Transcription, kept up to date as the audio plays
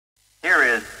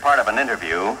is part of an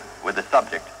interview with the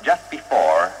subject just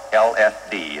before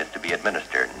LSD is to be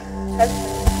administered.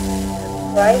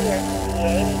 Right here to the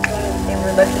aid. He told me they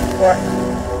were looking for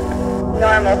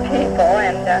normal people,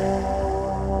 and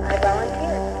I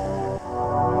volunteered.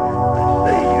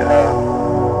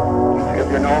 You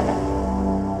feel you're normal?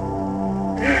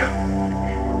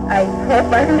 I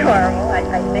hope I'm normal.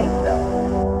 I think so.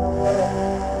 A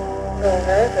little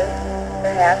nervous,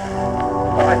 perhaps.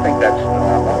 Well, I think that's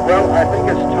normal. Well, I think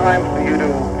it's time for you to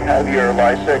have your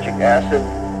lysergic acid.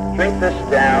 Drink this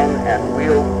down, and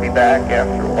we'll be back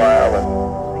after a while and